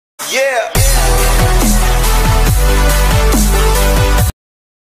Yeah.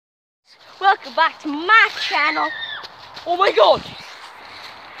 Welcome back to my channel. Oh my god.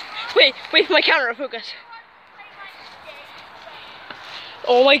 Wait for my camera to focus.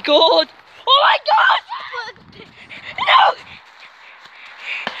 Oh my god. Oh my god! No!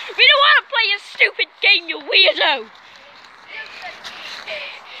 We don't want to play your stupid game, you weirdo!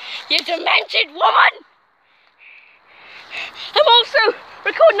 You demented woman! I'm also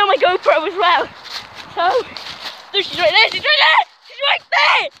recording on my GoPro as well. So, no, she's right there, she's right there! She's right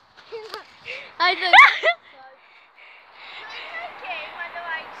there! I don't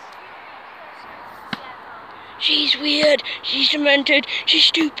She's weird, she's demented, she's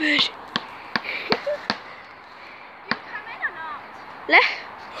stupid. You come in or not?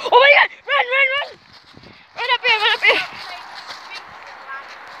 Oh my god! Run! Run up here!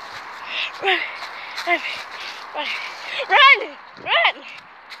 Run!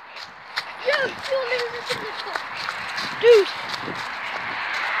 Dude!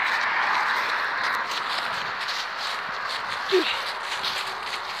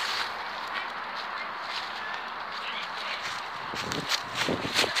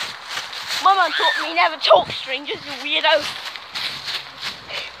 Mama taught me never talk to strangers, you weirdo.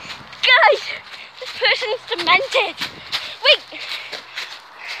 Guys, this person's demented. Wait.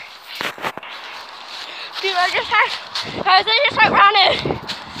 Dude, I just outrun it.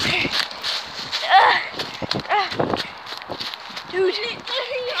 Dude.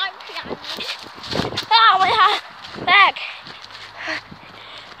 Oh, my back.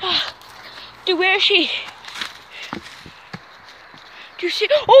 Dude, where is she? Do you see?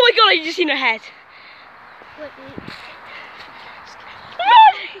 Oh my god, I just seen her head. Oh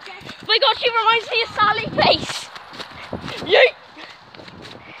my god, she reminds me of Sally Face. Yeet.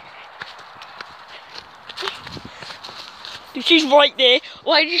 Dude, she's right there.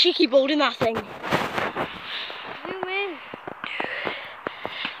 Why does she keep holding that thing? Zoom in.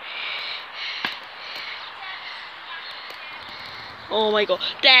 Oh my god,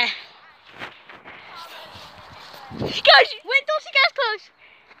 there. Guys, Wait till she gets close.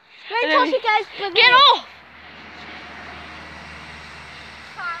 Wait till she gets close. Get off!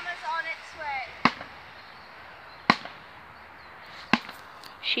 Karma's on its way.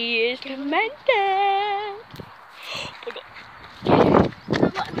 She is demented. Oh my god.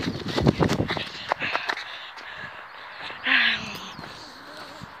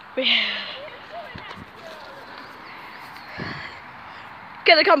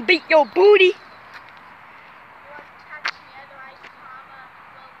 Gonna come beat your booty.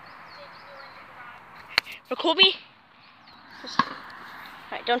 Record me.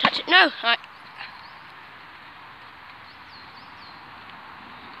 Right, don't touch it. No. Right.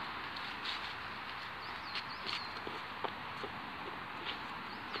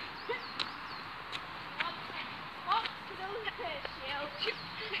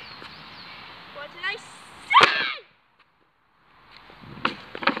 What did I say?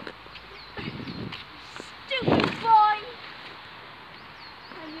 Stupid boy.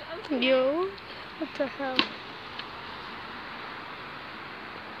 Yo. What the hell?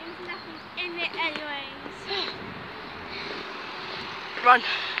 There's nothing in it anyways. Run.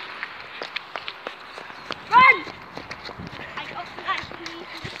 Run! I got that.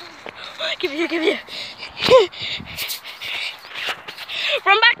 Give you.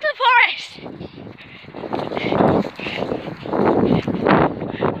 Run back to the forest.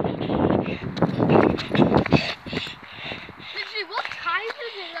 Literally, what time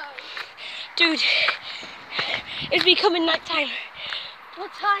is it though? Dude, it's becoming nighttime.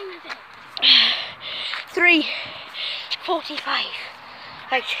 What time is it? 3:45.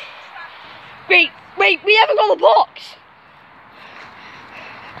 Like, wait, we haven't got the box.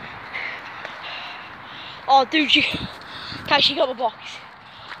 Oh, dude, she got the box.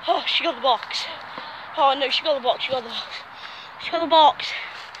 Oh, she got the box. Oh no, she got the box. She got the box.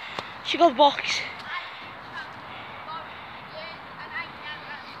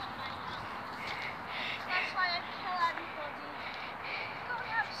 That's why I kill everybody. Go and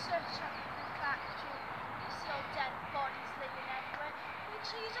have a search up in the factory. You see all dead bodies living everywhere. Make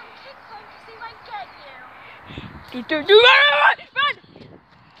sure you don't kick them because they might get you. Dude, run!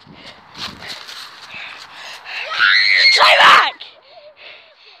 Stay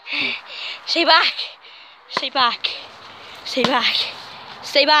back! Stay back!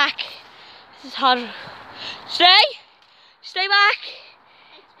 This is hard. Stay back!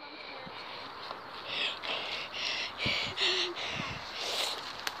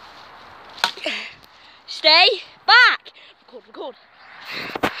 Stay back! Record.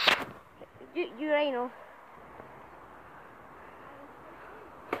 You anal.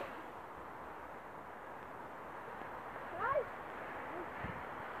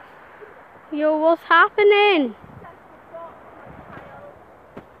 Yo, what's happening?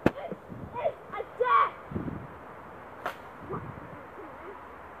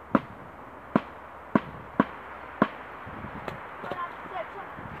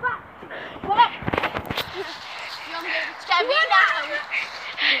 Scare me now.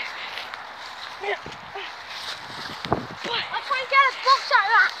 I'll try and get a box out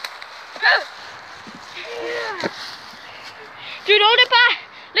of that. Dude, hold it back.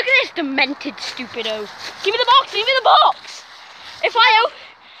 Look at this demented stupido. Give me the box, give me the box. If I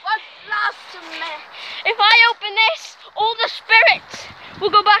open this, all the spirits will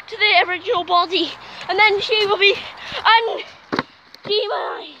go back to their original body, and then she will be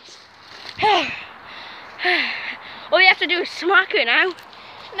demonized. All you have to do is smack her now.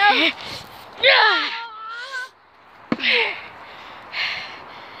 No.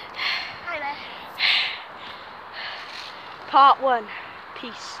 Part 1.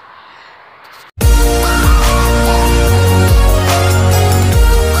 Peace.